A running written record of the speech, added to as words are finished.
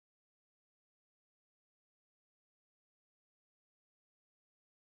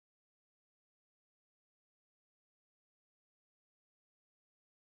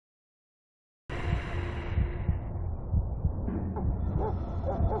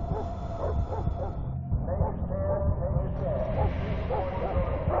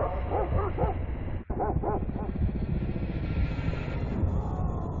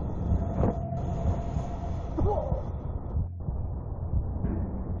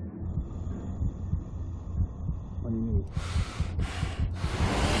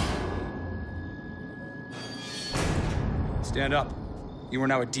Stand up. You are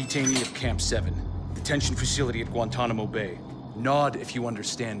now a detainee of Camp 7, detention facility at Guantanamo Bay. Nod if you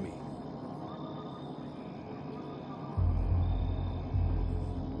understand me.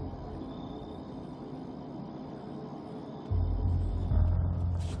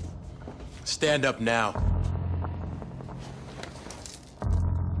 Stand up now.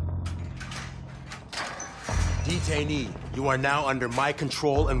 Detainee, you are now under my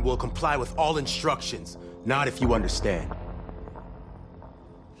control and will comply with all instructions. Not if you understand.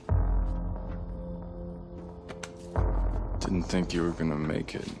 Didn't think you were gonna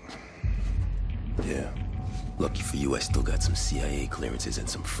make it. Yeah. Lucky for you, I still got some CIA clearances and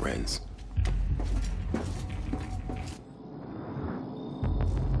some friends.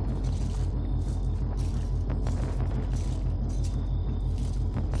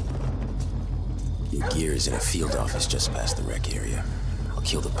 Your gear is in a field office just past the rec area. I'll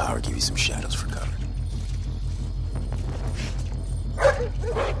kill the power, give you some shadows for cover.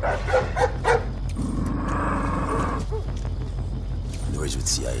 Nouri's with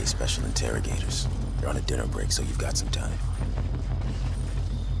CIA special interrogators. They're on a dinner break, so you've got some time.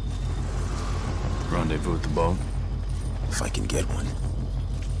 Rendezvous at the boat? If I can get one.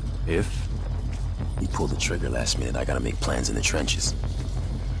 If? You pulled the trigger last minute, I gotta make plans in the trenches.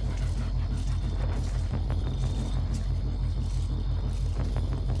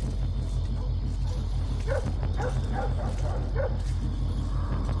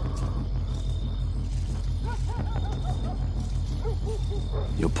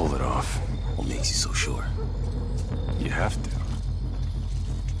 You'll pull it off. What makes you so sure? You have to.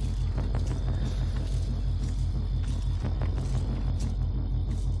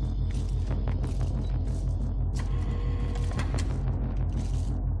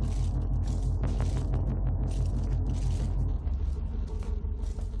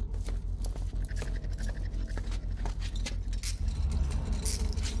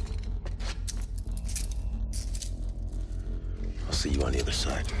 I'll see you on the other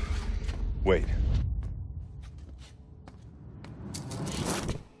side. Wait.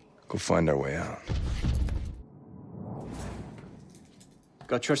 Go find our way out.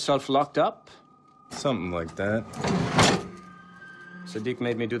 Got yourself locked up? Something like that. Sadiq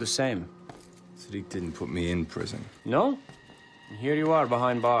made me do the same. Sadiq didn't put me in prison. No? And here you are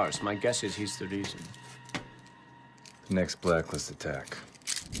behind bars. My guess is he's the reason. The next blacklist attack.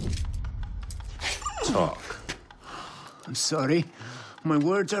 Talk. I'm sorry. My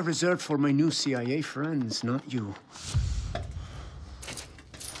words are reserved for my new CIA friends, not you.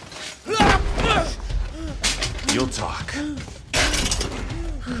 You'll talk.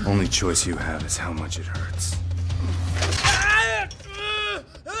 Only choice you have is how much it hurts.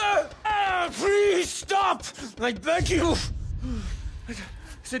 Please stop! I beg you!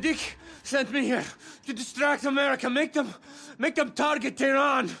 Sadiq sent me here to distract America. Make them target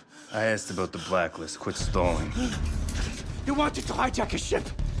Tehran. I asked about the blacklist. Quit stalling. You wanted to hijack a ship.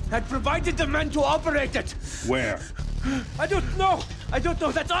 Had provided the men to operate it. Where? I don't know.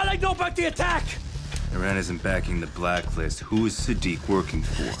 That's all I know about the attack. Iran isn't backing the blacklist. Who is Sadiq working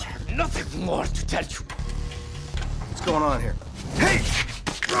for? Nothing more to tell you. What's going on here? Hey!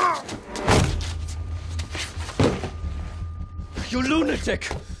 You lunatic!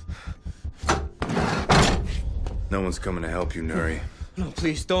 No one's coming to help you, Nuri. No,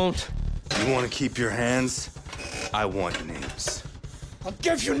 please don't. You want to keep your hands? I want names. I'll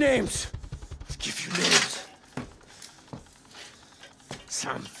give you names.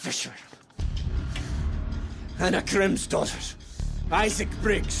 Sam Fisher. Anna Grimm's daughter. Isaac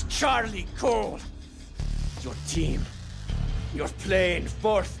Briggs. Charlie Cole. Your team. Your plane.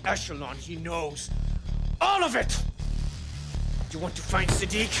 4th echelon. He knows. All of it! You want to find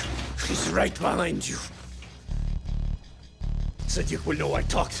Sadiq? He's right behind you. Sadiq will know I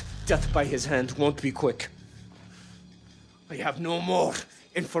talked. Death by his hand won't be quick. I have no more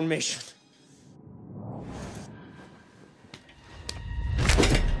information.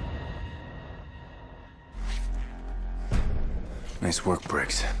 Nice work,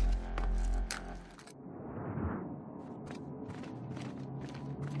 Briggs.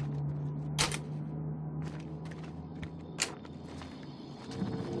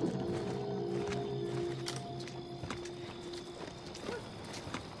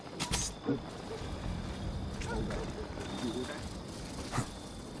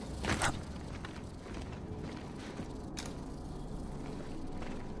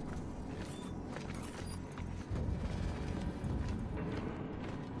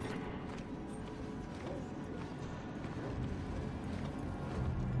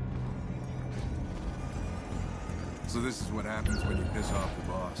 So this is what happens when you piss off the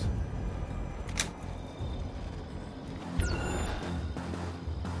boss.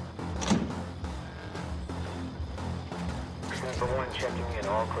 Number 1 checking in,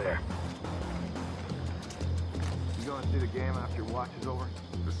 all clear. You going to see the game after your watch is over?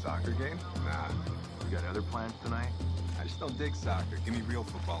 The soccer game? Nah. You got other plans tonight? I just don't dig soccer. Give me real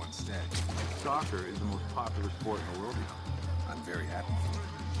football instead. Soccer is the most popular sport in the world. I'm very happy for you.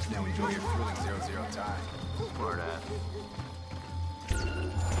 Now enjoy your thrilling 0-0 tie. Smart ass.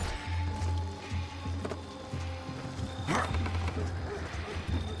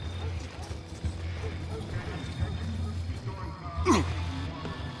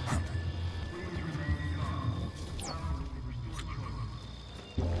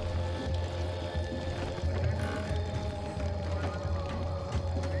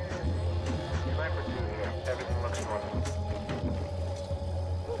 Everything looks normal.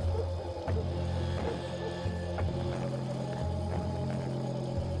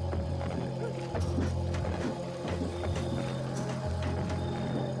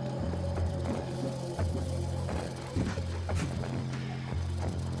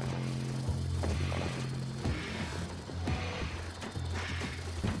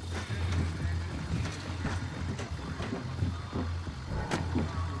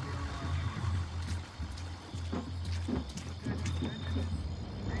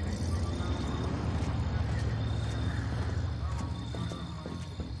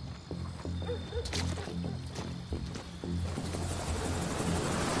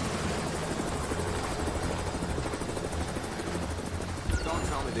 Don't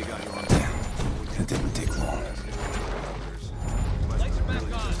tell me they got you on. That didn't take long. Lights are back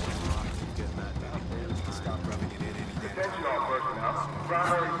on. Stop rubbing it in any day. Attention all personnel.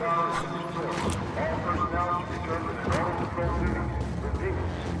 Primary power is restored. All personnel should return to their normal patrol duties. Repeat,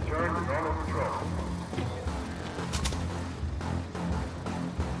 return to normal patrol.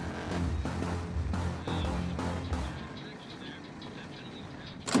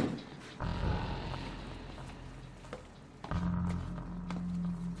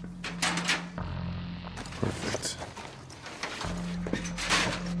 Perfect.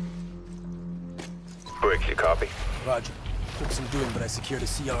 Briggs, you copy? Roger. Took some doing, but I secured a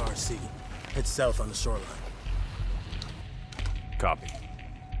CRRC. Head south on the shoreline. Copy.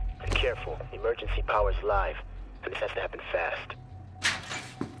 Be careful. Emergency power's live. And this has to happen fast.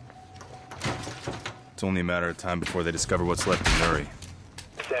 It's only a matter of time before they discover what's left of Murray.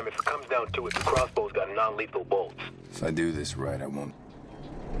 Sam, if it comes down to it, the crossbow's got non-lethal bolts. If I do this right, I won't.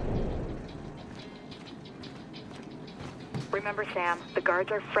 Remember, Sam, the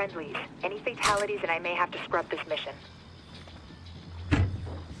guards are friendlies. Any fatalities and I may have to scrub this mission.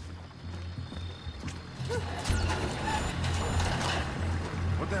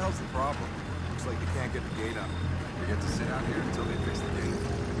 What the hell's the problem? Looks like they can't get the gate up. We get to sit out here until they fix the gate.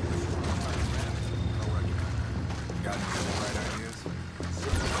 No work. Got any other right ideas?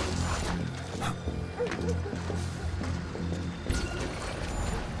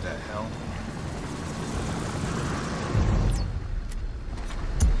 The hell?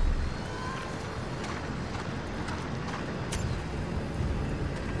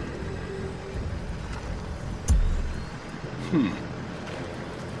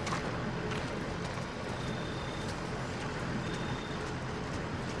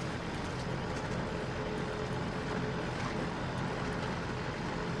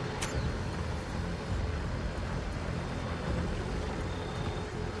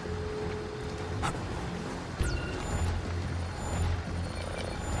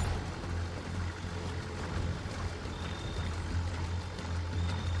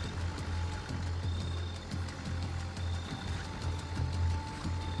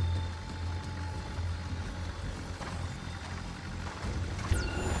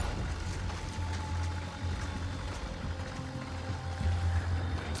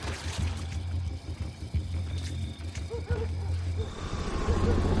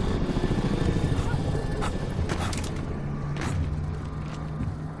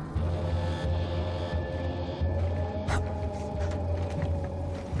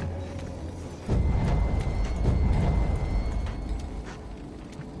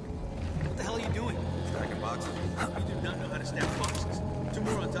 What the hell are you doing? Stacking boxes? You do not know how to stack boxes. Two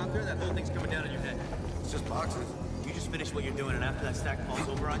more on top there, that whole thing's coming down on your head. It's just boxes. You just finish what you're doing, and after that stack falls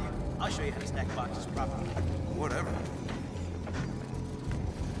over on you, I'll show you how to stack boxes properly. Whatever.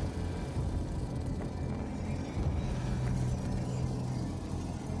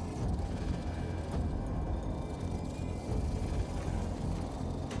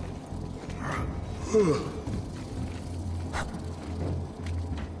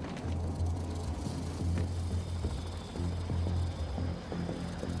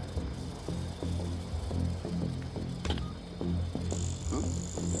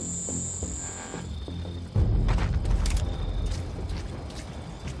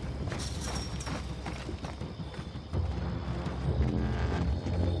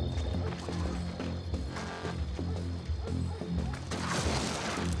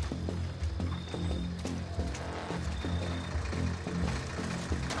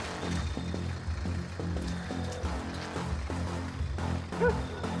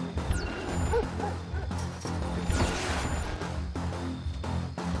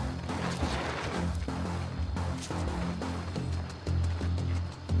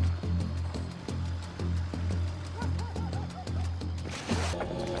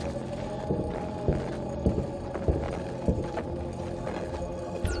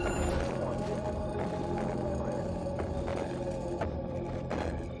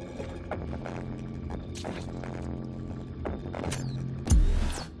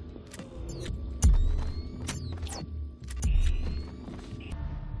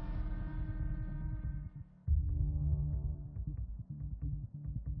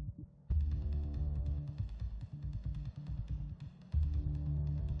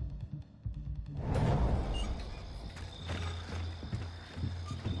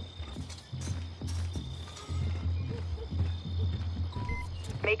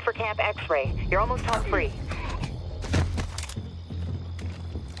 Make for Camp X-Ray. You're almost home free.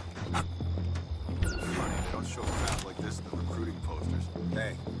 Funny, don't show crap like this in the recruiting posters.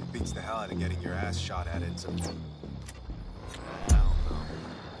 Hey, it beats the hell out of getting your ass shot at in some... I don't know.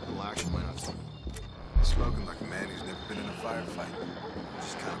 Little action might not... Smoking like a man who's never been in a firefight.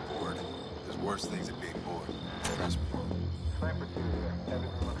 Just kind of bored. There's worse things than being bored. Trust me. Sniper 2 here.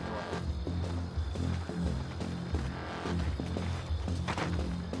 Everything looks normal.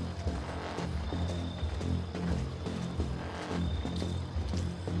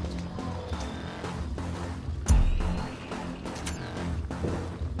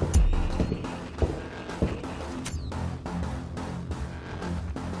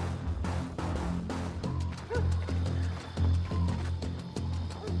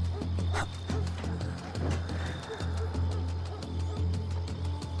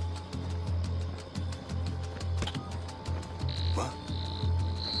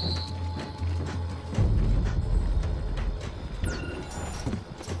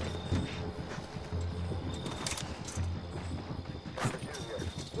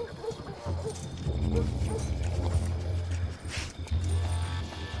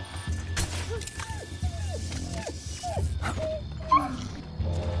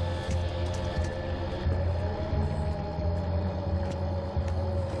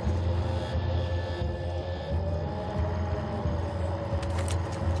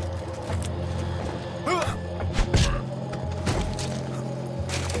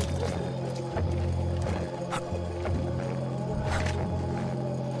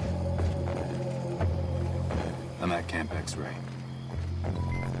 I'm at Camp X-Ray.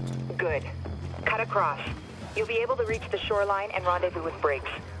 Good. Cut across. You'll be able to reach the shoreline and rendezvous with Briggs.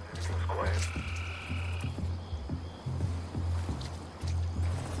 Seems quiet.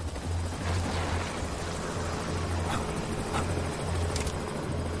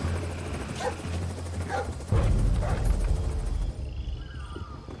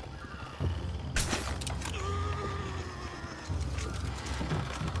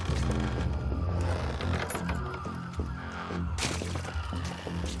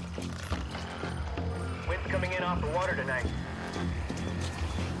 Coming in off the water tonight.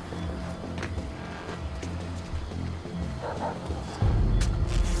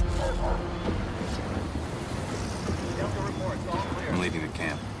 Delta reports, all clear. I'm leaving the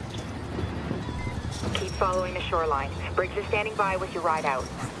camp. Keep following the shoreline. Briggs is standing by with your ride out.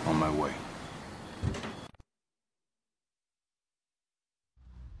 On my way.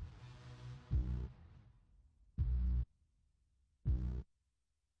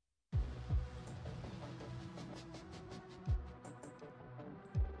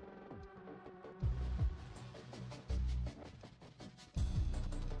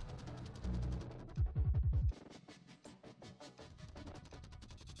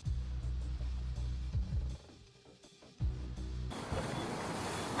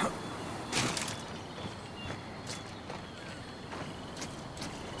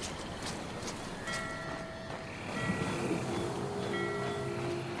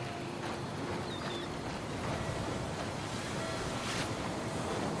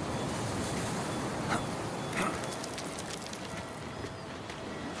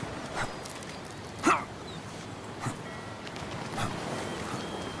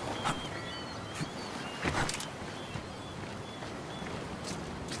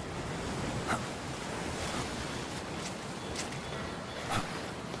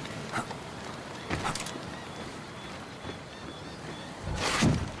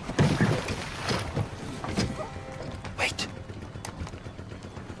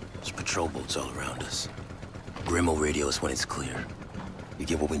 Patrol boats all around us. Grim will radio us when it's clear. You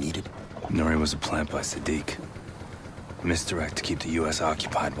get what we needed? Nuri was a plant by Sadiq. Misdirect to keep the U.S.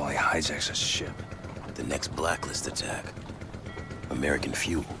 occupied while he hijacks a ship. The next blacklist attack. American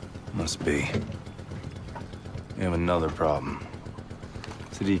fuel. Must be. We have another problem.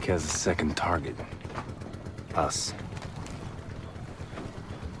 Sadiq has a second target. Us.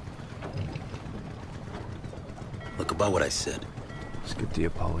 Look, about what I said. Skip the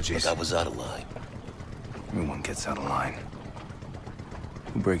apologies. Look, I was out of line. Everyone gets out of line.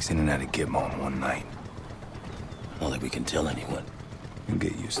 Who breaks in and out of Gitmo in one night? Not like we can tell anyone. You'll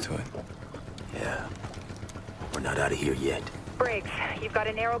get used to it. Yeah. We're not out of here yet. Briggs, you've got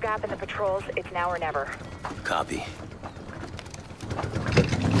a narrow gap in the patrols. It's now or never. Copy.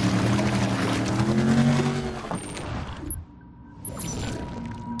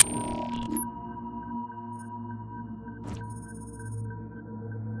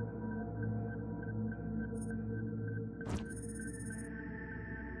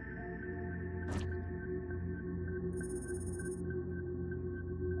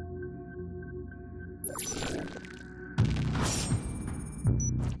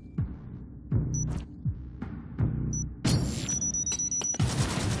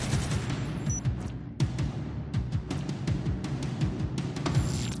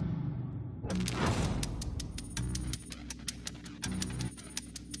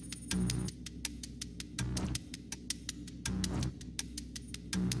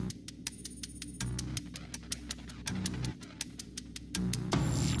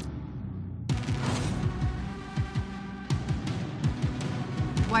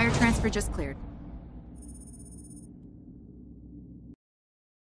 Wire transfer just cleared.